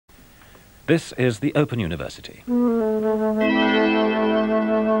This is the Open University. Welcome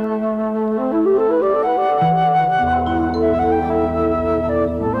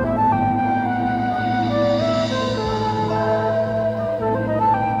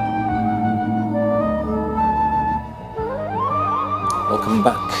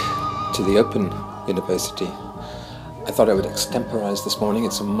back to the Open University. I thought I would extemporize this morning.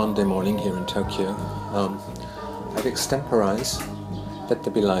 It's a Monday morning here in Tokyo. I'd extemporize, let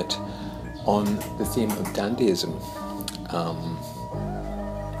there be light, on the theme of dandyism.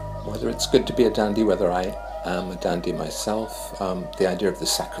 Whether it's good to be a dandy, whether I am a dandy myself, the idea of the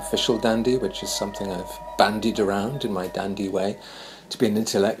sacrificial dandy, which is something I've bandied around in my dandy way, to be an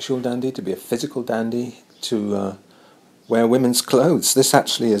intellectual dandy, to be a physical dandy, to wear women's clothes. This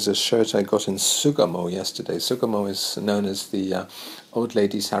actually is a shirt I got in Sugamo yesterday. Sugamo is known as the old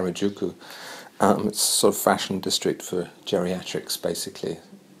ladies Harajuku. It's a sort of fashion district for geriatrics, basically.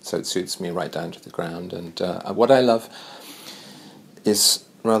 So it suits me right down to the ground. And what I love is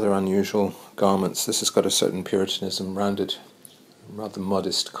rather unusual garments. This has got a certain puritanism, rounded, rather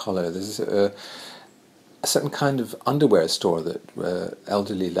modest collar. This is a certain kind of underwear store that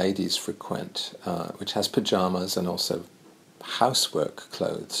elderly ladies frequent, which has pajamas and also housework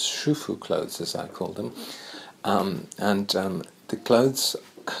clothes, shufu clothes as I call them. The clothes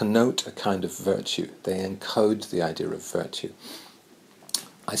connote a kind of virtue. They encode the idea of virtue.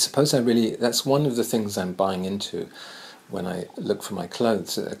 I suppose that's one of the things I'm buying into when I look for my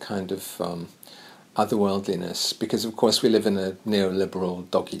clothes, a kind of otherworldliness, because of course we live in a neoliberal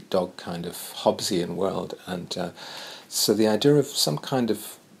dog-eat-dog kind of Hobbesian world, and so the idea of some kind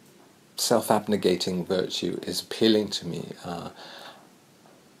of self-abnegating virtue is appealing to me.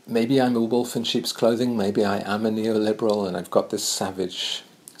 Maybe I'm a wolf in sheep's clothing, maybe I am a neoliberal and I've got this savage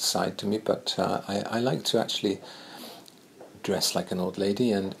side to me, but I like to actually dress like an old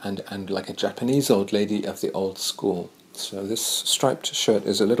lady and like a Japanese old lady of the old school. So this striped shirt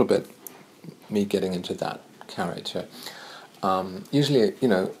is a little bit me getting into that character. Usually,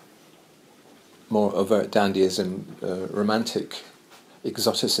 more overt dandyism, romantic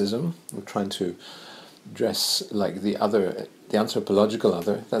exoticism. I'm trying to dress like the anthropological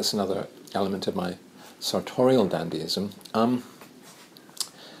other. That's another element of my sartorial dandyism.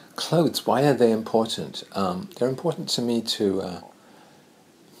 Clothes, why are they important? They're important to me I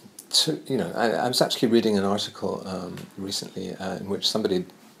was actually reading an article recently in which somebody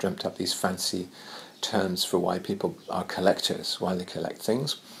dreamt up these fancy terms for why people are collectors, why they collect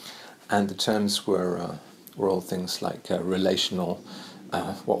things, and the terms were all things like relational,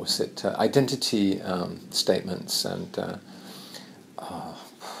 identity statements, and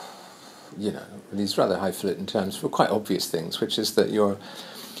these rather highfalutin terms for quite obvious things, which is that you're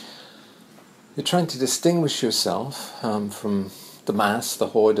trying to distinguish yourself from the mass, the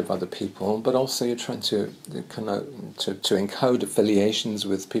horde of other people, but also you're trying to encode affiliations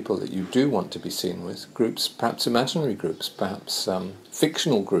with people that you do want to be seen with, groups, perhaps imaginary groups, perhaps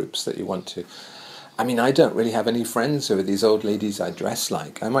fictional groups that you want to. I mean, I don't really have any friends who are these old ladies I dress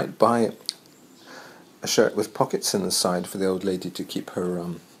like. I might buy a shirt with pockets in the side for the old lady to keep her,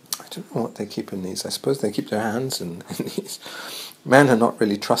 I don't know what they keep in these. I suppose they keep their hands in these. Men are not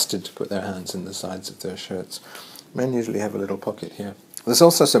really trusted to put their hands in the sides of their shirts. Men usually have a little pocket here. There's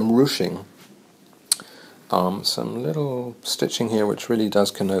also some ruching, some little stitching here, which really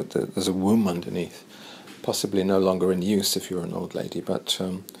does connote that there's a womb underneath. Possibly no longer in use if you're an old lady, but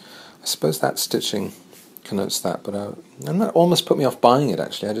I suppose that stitching connotes that. But and that almost put me off buying it,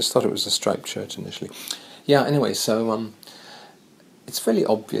 actually. I just thought it was a striped shirt initially. Yeah, anyway, so it's fairly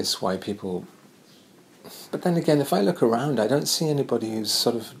obvious why people... But then again, if I look around, I don't see anybody who's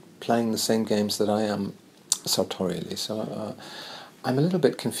sort of playing the same games that I am sartorially. So I'm a little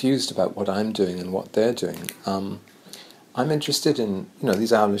bit confused about what I'm doing and what they're doing. I'm interested in,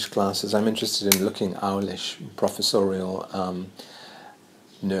 these owlish classes. I'm interested in looking owlish, professorial,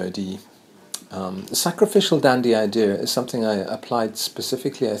 nerdy. The sacrificial dandy idea is something I applied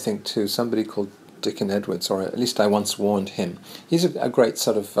specifically, I think, to somebody called Dickon Edwards, or at least I once warned him. He's a great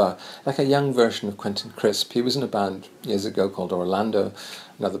sort of, like a young version of Quentin Crisp. He was in a band years ago called Orlando,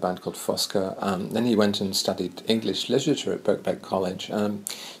 another band called Fosca. Then he went and studied English literature at Birkbeck College.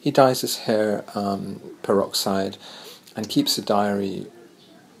 He dyes his hair peroxide and keeps a diary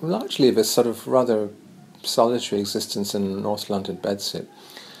largely of a sort of rather solitary existence in North London bedsit.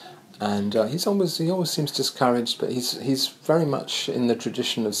 And he always seems discouraged, but he's very much in the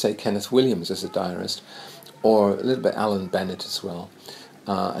tradition of, say, Kenneth Williams as a diarist, or a little bit Alan Bennett as well,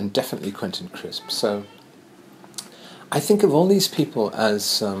 and definitely Quentin Crisp. So I think of all these people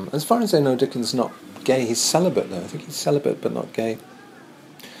as far as I know, Dickens not gay. He's celibate though. I think he's celibate but not gay.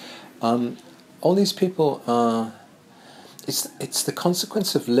 All these people are... It's the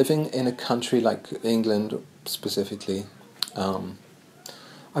consequence of living in a country like England, specifically.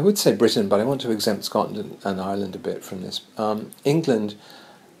 I would say Britain, but I want to exempt Scotland and Ireland a bit from this. England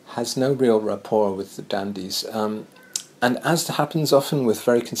has no real rapport with the dandies. And as happens often with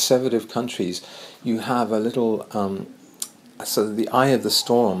very conservative countries, you have a little, sort of the eye of the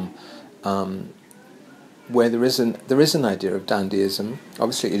storm, where there is an idea of dandyism.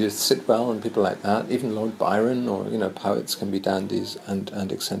 Obviously, Edith Sitwell and people like that, even Lord Byron, or poets can be dandies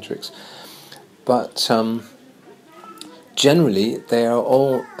and eccentrics. But generally, they are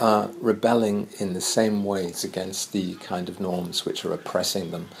all rebelling in the same ways against the kind of norms which are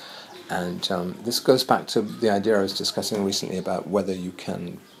oppressing them. And this goes back to the idea I was discussing recently about whether you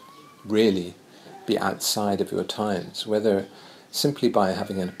can really be outside of your times, whether simply by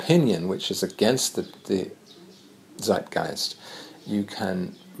having an opinion which is against the zeitgeist, you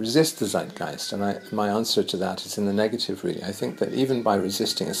can resist the zeitgeist. And my answer to that is in the negative, really. I think that even by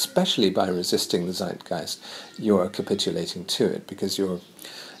resisting, especially by resisting the zeitgeist, you're capitulating to it, because your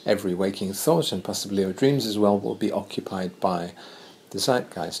every waking thought, and possibly your dreams as well, will be occupied by the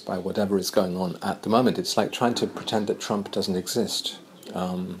zeitgeist, by whatever is going on at the moment. It's like trying to pretend that Trump doesn't exist,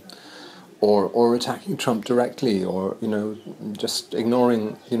 or attacking Trump directly, or just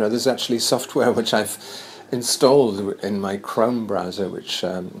ignoring. There's actually software which I've installed in my Chrome browser which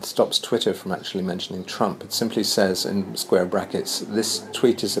stops Twitter from actually mentioning Trump. It simply says in square brackets, "This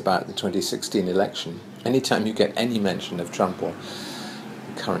tweet is about the 2016 election." Anytime you get any mention of Trump or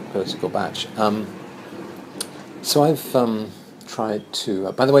the current political batch. So I've tried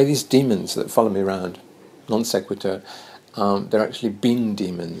to... by the way, these demons that follow me around, non sequitur, they're actually bean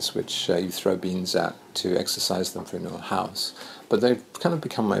demons, which you throw beans at to exercise them from your house. But they've kind of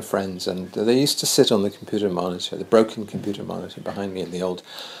become my friends, and they used to sit on the computer monitor, the broken computer monitor behind me in the old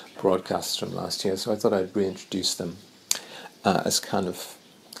broadcasts from last year, so I thought I'd reintroduce them as kind of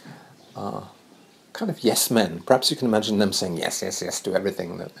yes men. Perhaps you can imagine them saying yes, yes, yes to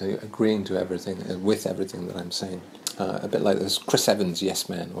everything, agreeing to everything, with everything that I'm saying. A bit like those Chris Evans yes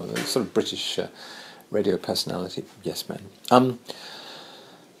men, or the sort of British radio personality yes men.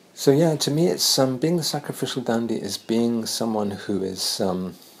 So yeah, to me it's being the sacrificial dandy is being someone who is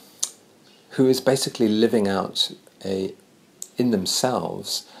basically living out in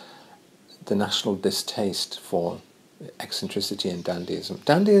themselves the national distaste for eccentricity and dandyism.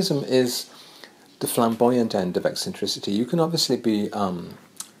 Dandyism is the flamboyant end of eccentricity. You can obviously be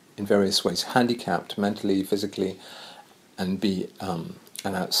in various ways handicapped mentally, physically, and be an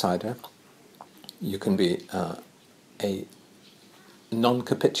outsider. You can be a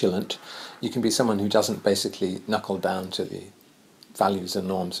non-capitulant. You can be someone who doesn't basically knuckle down to the values and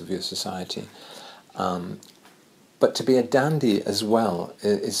norms of your society. But to be a dandy as well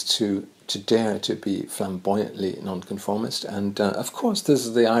is to dare to be flamboyantly nonconformist. And of course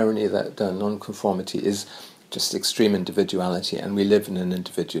there's the irony that nonconformity is just extreme individuality, and we live in an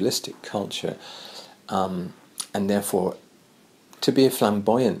individualistic culture. And therefore to be a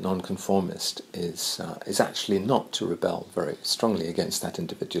flamboyant nonconformist is actually not to rebel very strongly against that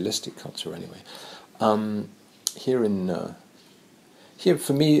individualistic culture anyway. Here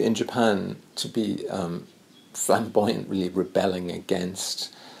for me in Japan, to be flamboyantly rebelling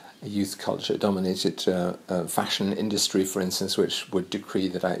against a youth culture dominated fashion industry, for instance, which would decree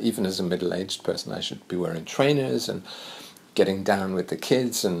that even as a middle-aged person I should be wearing trainers and getting down with the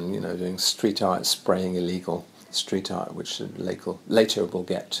kids and doing street art, spraying illegal street art, which later will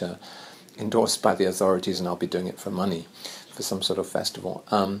get endorsed by the authorities, and I'll be doing it for money for some sort of festival.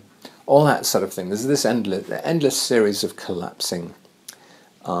 All that sort of thing. There's this endless series of collapsing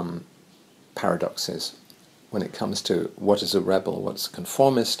paradoxes when it comes to what is a rebel, what's a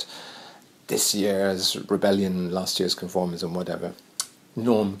conformist, this year's rebellion, last year's conformism, whatever.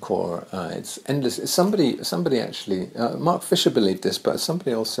 Normcore, it's endless. Somebody actually, Mark Fisher believed this, but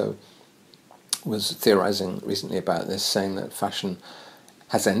somebody also was theorizing recently about this, saying that fashion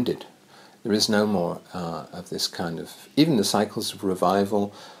has ended. There is no more of this kind of, even the cycles of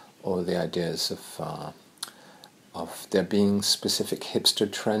revival, or the ideas of there being specific hipster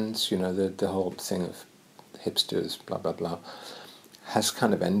trends. The whole thing of hipsters, blah blah blah, has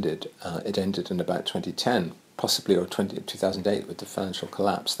kind of ended. It ended in about 2010, possibly, or 2008 with the financial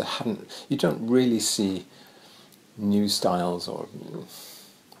collapse. You don't really see new styles or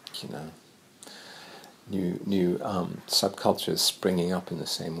new subcultures springing up in the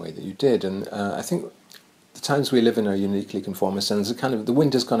same way that you did. And I think the times we live in are uniquely conformist, and there's the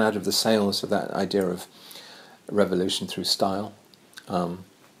wind has gone out of the sails of that idea of revolution through style,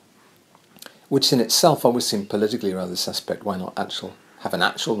 which in itself always seemed politically rather suspect. Why not have an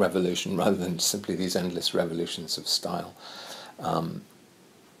actual revolution rather than simply these endless revolutions of style.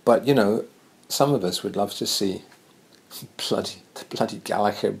 But, you know, some of us would love to see the bloody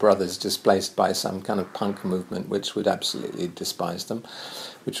Gallagher brothers displaced by some kind of punk movement which would absolutely despise them,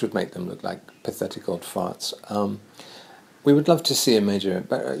 which would make them look like pathetic old farts. We would love to see a major,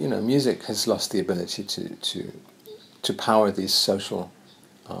 but you know, music has lost the ability to power these social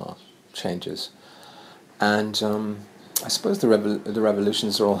changes, and I suppose the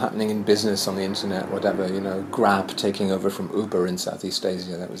revolutions are all happening in business, on the internet, whatever. You know, Grab taking over from Uber in Southeast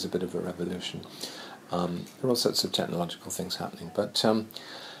Asia, that was a bit of a revolution. There are all sorts of technological things happening, but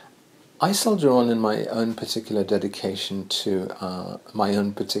I soldier on in my own particular dedication to my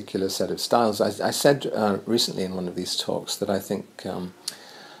own particular set of styles. I said recently in one of these talks that I think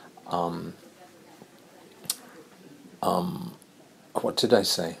what did I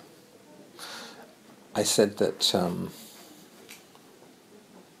say? I said that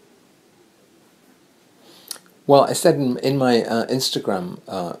well, I said in my Instagram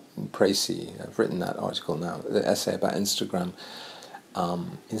précis, I've written that article now, the essay about Instagram,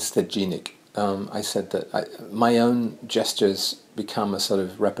 Instagenic. I said that my own gestures become a sort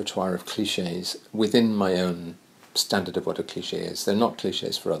of repertoire of cliches within my own standard of what a cliche is. They're not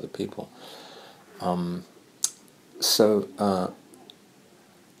cliches for other people.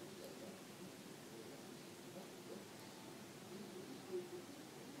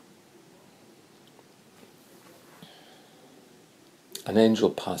 An angel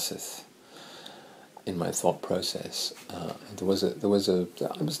passeth in my thought process. There was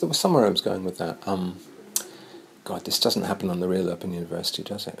somewhere I was going with that. God, this doesn't happen on the Real Open University,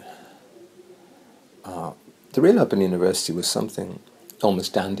 does it? The Real Open University was something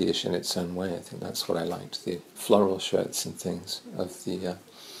almost dandyish in its own way. I think that's what I liked, the floral shirts and things of the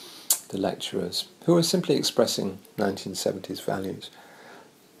lecturers, who were simply expressing 1970s values.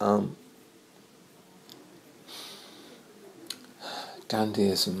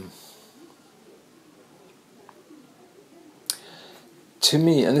 Dandyism. To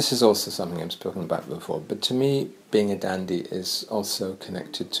me, and this is also something I've spoken about before, but to me, being a dandy is also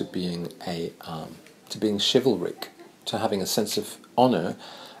connected to being chivalric, to having a sense of honour,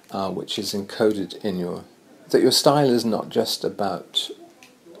 which is encoded in that your style is not just about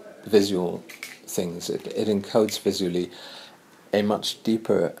visual things. It encodes visually a much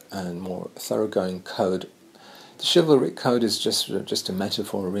deeper and more thoroughgoing code. The chivalric code is just a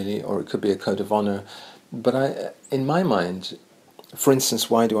metaphor, really, or it could be a code of honour. But in my mind, for instance,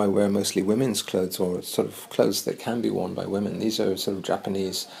 why do I wear mostly women's clothes, or sort of clothes that can be worn by women? These are sort of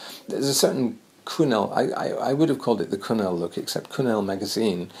Japanese. There's a certain Kunel. I would have called it the Kunel look, except Kunel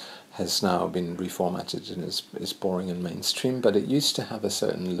magazine has now been reformatted and is boring and mainstream, but it used to have a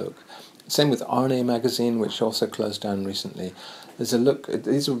certain look. Same with Arne magazine, which also closed down recently. There's a look.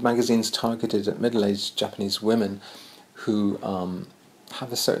 These are magazines targeted at middle-aged Japanese women who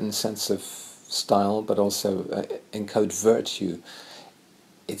have a certain sense of style, but also encode virtue.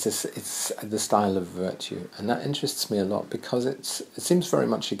 It's the style of virtue, and that interests me a lot because it seems very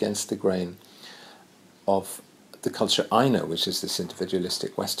much against the grain of the culture I know, which is this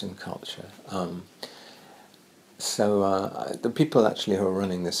individualistic Western culture. So the people actually who are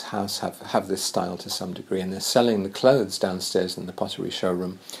running this house have this style to some degree, and they're selling the clothes downstairs in the pottery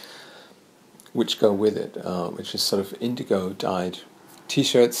showroom, which go with it, which is sort of indigo-dyed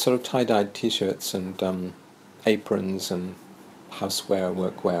T-shirts, sort of tie-dyed T-shirts and aprons and houseware,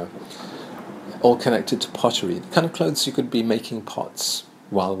 workwear, all connected to pottery, the kind of clothes you could be making pots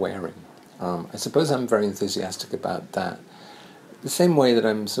while wearing. I suppose I'm very enthusiastic about that. The same way that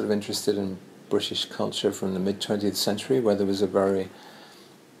I'm sort of interested in British culture from the mid-20th century, where there was a very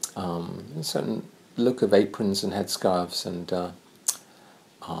certain look of aprons and headscarves and a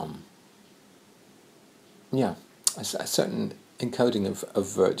certain encoding of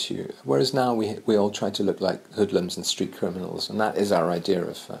virtue, whereas now we all try to look like hoodlums and street criminals, and that is our idea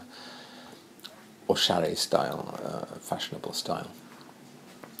of oshare style, fashionable style.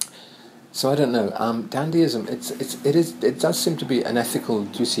 So I don't know. Dandyism. It does seem to be an ethical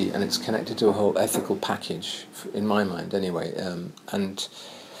duty, and it's connected to a whole ethical package, in my mind, anyway. And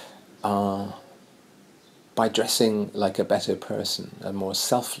by dressing like a better person, a more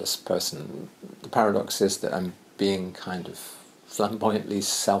selfless person, the paradox is that I'm being kind of flamboyantly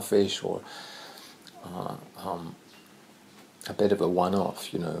selfish, or a bit of a one-off,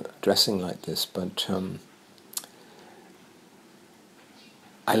 dressing like this, but.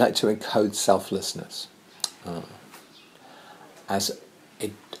 I like to encode selflessness as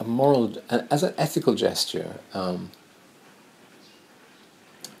a moral, as an ethical gesture,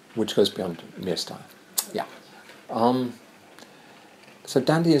 which goes beyond mere style. Yeah. So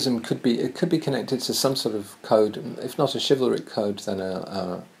dandyism could be connected to some sort of code, if not a chivalric code, then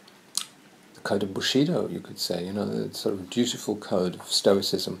a code of Bushido, you could say. You know, the sort of dutiful code of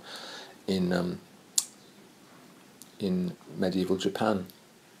Stoicism in medieval Japan.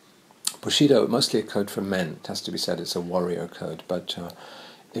 Bushido, mostly a code for men. It has to be said, it's a warrior code. But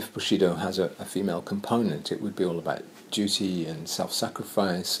if Bushido has a female component, it would be all about duty and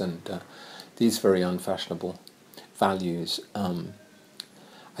self-sacrifice and these very unfashionable values.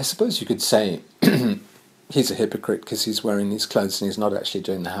 I suppose you could say he's a hypocrite because he's wearing these clothes and he's not actually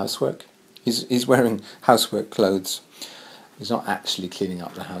doing the housework. He's wearing housework clothes. He's not actually cleaning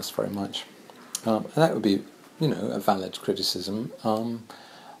up the house very much. And that would be, you know, a valid criticism.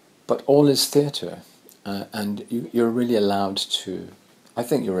 But all is theatre, and you're really allowed to. I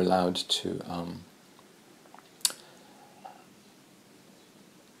think you're allowed to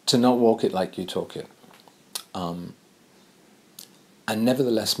not walk it like you talk it, and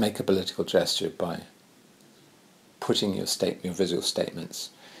nevertheless make a political gesture by putting your visual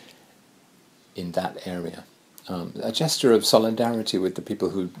statements in that area. A gesture of solidarity with the people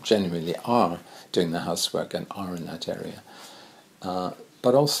who genuinely are doing the housework and are in that area.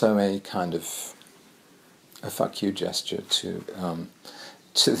 But also a kind of a fuck you gesture to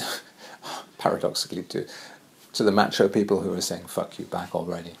paradoxically to the macho people who are saying fuck you back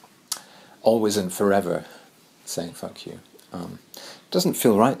already, always and forever saying fuck you. It doesn't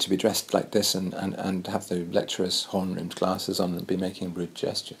feel right to be dressed like this and have the lecturer's horn-rimmed glasses on and be making rude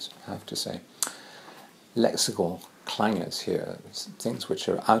gestures, I have to say. Lexical clangers here, things which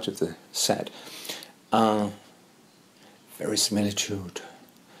are out of the set. Verisimilitude.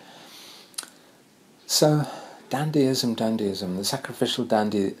 So, dandyism, the sacrificial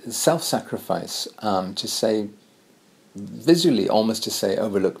dandy, self-sacrifice, to say, visually almost to say,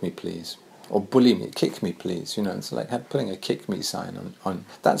 overlook me please, or bully me, kick me please, you know, it's like putting a kick me sign on.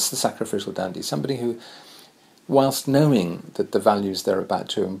 That's the sacrificial dandy, somebody who, whilst knowing that the values they're about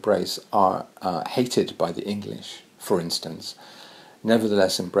to embrace are hated by the English, for instance,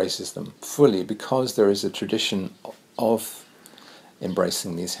 nevertheless embraces them fully because there is a tradition of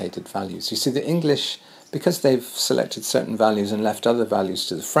embracing these hated values. You see, the English, because they've selected certain values and left other values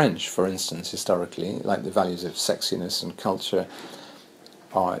to the French, for instance, historically, like the values of sexiness and culture,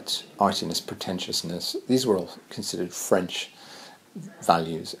 art, artiness, pretentiousness, these were all considered French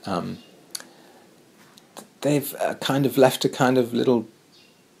values. They've kind of left a kind of little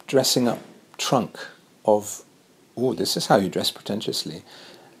dressing up trunk of, oh, this is how you dress pretentiously.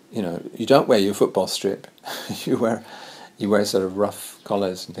 You know, you don't wear your football strip. you wear sort of rough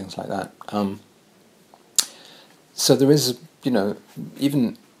collars and things like that. So there is, you know,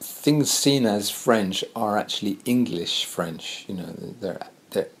 even things seen as French are actually English French. You know,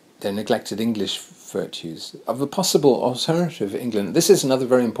 they're neglected English virtues of a possible alternative England. This is another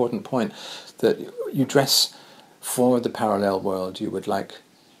very important point, that you dress for the parallel world you would like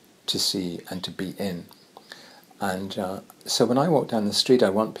to see and to be in. And so when I walk down the street, I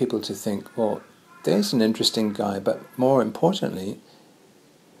want people to think, well, there's an interesting guy, but more importantly,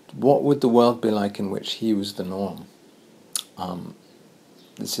 what would the world be like in which he was the norm?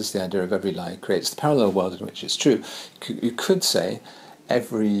 This is the idea of every lie creates the parallel world in which it's true. You could say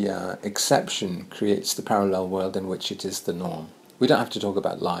every exception creates the parallel world in which it is the norm. We don't have to talk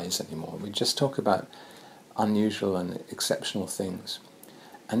about lies anymore. We just talk about unusual and exceptional things.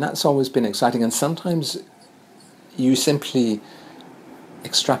 And that's always been exciting. And sometimes you simply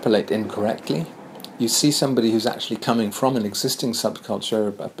extrapolate incorrectly. You see somebody who's actually coming from an existing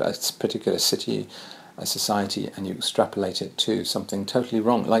subculture, a particular city, a society, and you extrapolate it to something totally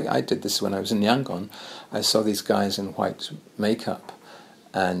wrong. Like I did this when I was in Yangon. I saw these guys in white makeup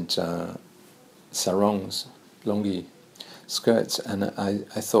and sarongs, lungi skirts, and I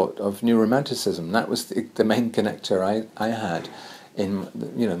thought of New Romanticism. That was the main connector I had in,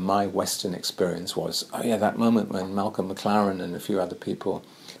 you know, my Western experience was, oh yeah, that moment when Malcolm McLaren and a few other people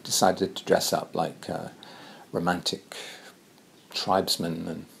decided to dress up like romantic tribesmen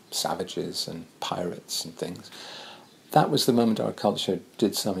and savages and pirates and things. That was the moment our culture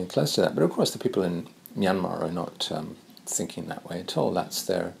did something close to that. But of course the people in Myanmar are not thinking that way at all. That's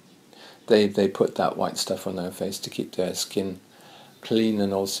their... They put that white stuff on their face to keep their skin clean,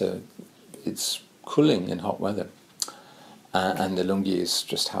 and also it's cooling in hot weather. And the lungi is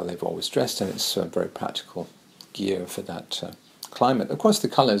just how they've always dressed, and it's very practical gear for that climate. Of course, the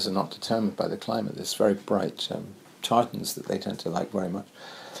colours are not determined by the climate. There's very bright tartans that they tend to like very much.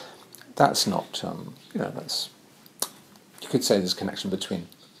 That's not, you know, that's... You could say there's a connection between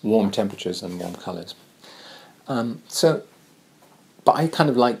warm temperatures and warm colours. But I kind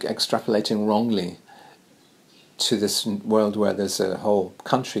of like extrapolating wrongly to this world where there's a whole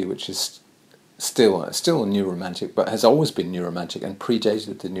country which is still new romantic, but has always been new romantic and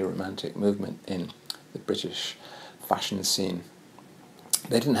predated the new romantic movement in the British fashion scene.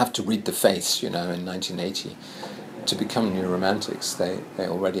 They didn't have to read the face, in 1980 to become new romantics. They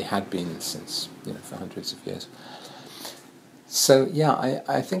already had been since, for hundreds of years. So yeah,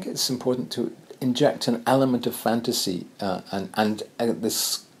 I think it's important to inject an element of fantasy and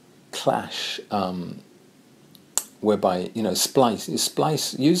this clash whereby use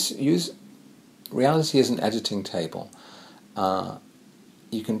reality as an editing table.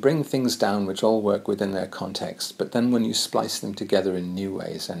 You can bring things down which all work within their context, but then when you splice them together in new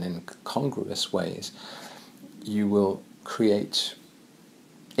ways and in congruous ways, you will create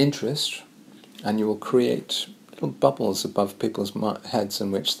interest, and you will create little bubbles above people's heads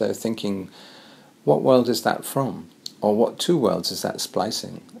in which they're thinking, what world is that from? Or what two worlds is that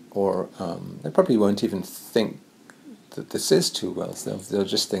splicing? Or they probably won't even think that this is two worlds. They'll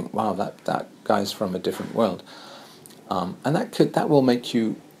just think, wow, that guy's from a different world. And that will make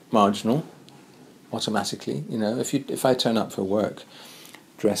you marginal automatically. If I turn up for work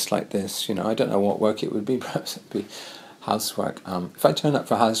dressed like this, I don't know what work it would be. Perhaps it'd be housework. If I turn up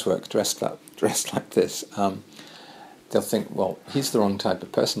for housework dressed like this, they'll think, well, he's the wrong type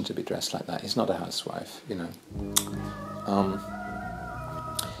of person to be dressed like that. He's not a housewife,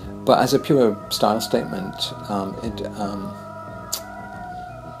 But as a pure style statement,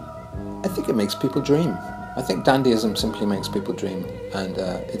 I think it makes people dream. I think dandyism simply makes people dream, and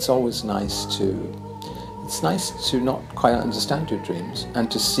it's always nice to not quite understand your dreams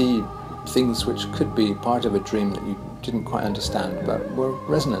and to see things which could be part of a dream that you didn't quite understand but were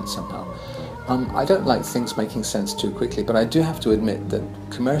resonant somehow. I don't like things making sense too quickly, but I do have to admit that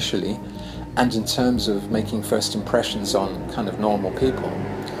commercially and in terms of making first impressions on kind of normal people,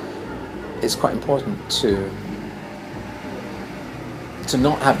 it's quite important to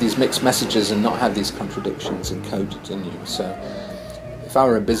not have these mixed messages and not have these contradictions encoded in you. So if I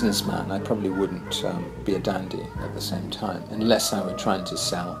were a businessman, I probably wouldn't be a dandy at the same time, unless I were trying to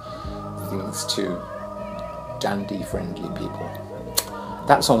sell things to dandy-friendly people.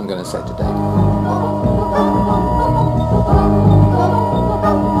 That's all I'm going to say today.